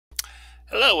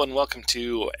Hello and welcome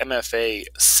to MFA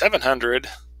 700,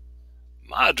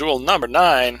 module number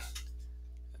 9.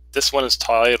 This one is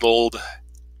titled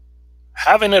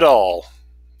Having It All.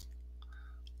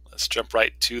 Let's jump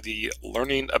right to the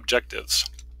learning objectives.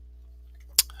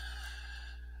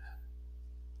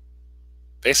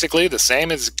 Basically the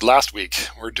same as last week.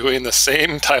 We're doing the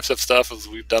same types of stuff as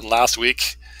we've done last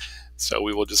week, so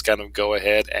we will just kind of go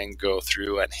ahead and go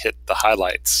through and hit the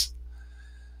highlights.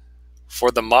 For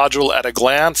the module at a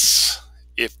glance,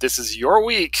 if this is your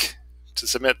week to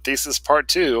submit thesis part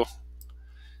 2,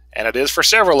 and it is for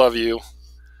several of you,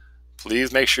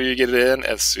 please make sure you get it in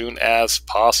as soon as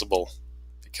possible,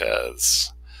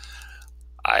 because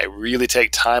I really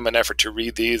take time and effort to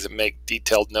read these and make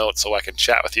detailed notes so I can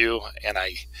chat with you, and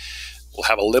I will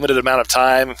have a limited amount of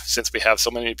time since we have so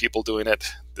many people doing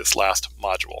it this last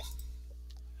module.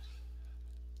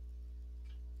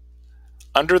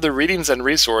 Under the readings and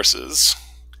resources,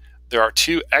 there are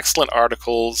 2 excellent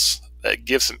articles that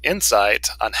give some insight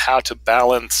on how to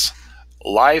balance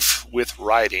life with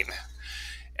writing.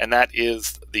 And that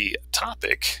is the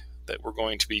topic that we're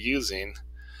going to be using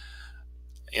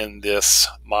in this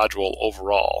module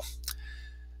overall.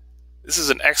 This is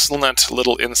an excellent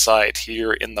little insight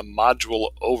here in the module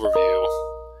overview.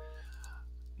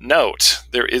 Note,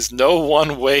 there is no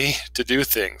one way to do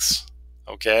things,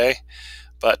 okay?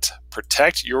 But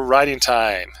protect your writing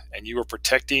time, and you are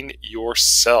protecting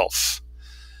yourself.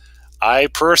 I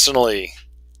personally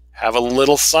have a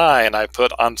little sign I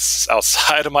put on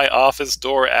outside of my office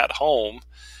door at home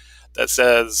that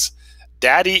says,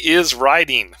 "Daddy is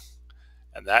writing."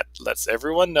 And that lets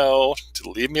everyone know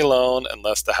to leave me alone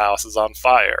unless the house is on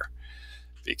fire,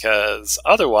 because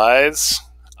otherwise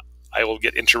I will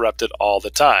get interrupted all the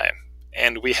time.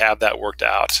 And we have that worked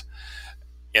out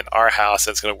in our house.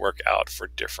 It's going to work out for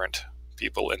different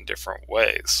people in different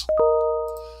ways.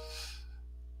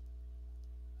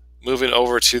 Moving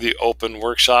over to the open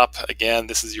workshop, again,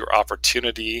 this is your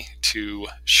opportunity to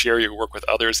share your work with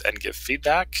others and give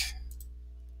feedback.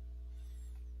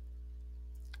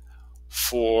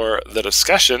 For the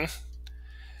discussion,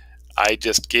 I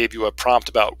just gave you a prompt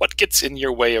about what gets in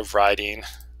your way of writing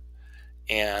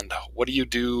and what do you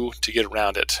do to get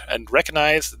around it. And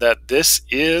recognize that this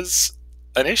is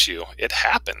an issue. It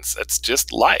happens. It's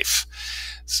just life.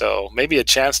 So maybe a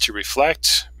chance to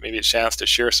reflect, maybe a chance to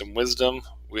share some wisdom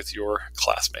with your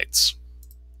classmates.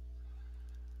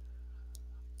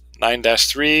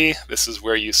 9-3, this is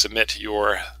where you submit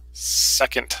your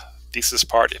second thesis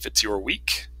part if it's your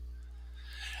week.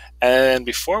 And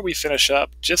before we finish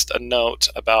up, just a note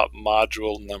about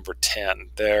module number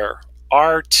 10. There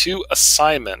are 2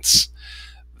 assignments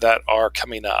that are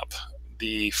coming up: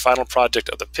 the final project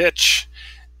of the pitch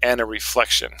and a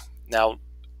reflection. Now,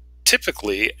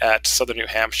 typically at Southern New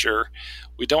Hampshire,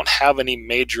 we don't have any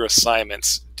major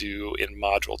assignments due in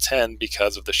Module 10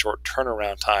 because of the short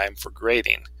turnaround time for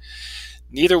grading.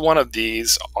 Neither one of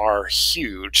these are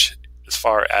huge as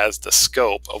far as the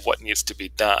scope of what needs to be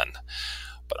done,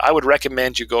 but I would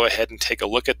recommend you go ahead and take a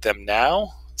look at them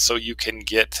now so you can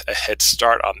get a head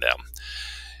start on them.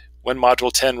 When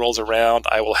Module 10 rolls around,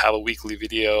 I will have a weekly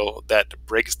video that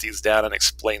breaks these down and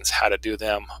explains how to do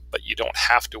them, but you don't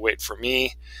have to wait for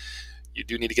me. You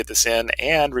do need to get this in,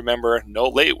 and remember, no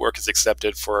late work is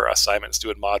accepted for assignments due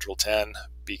in Module 10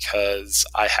 because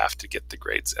I have to get the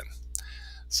grades in.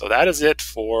 So that is it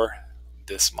for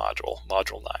this module,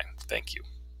 Module 9. Thank you.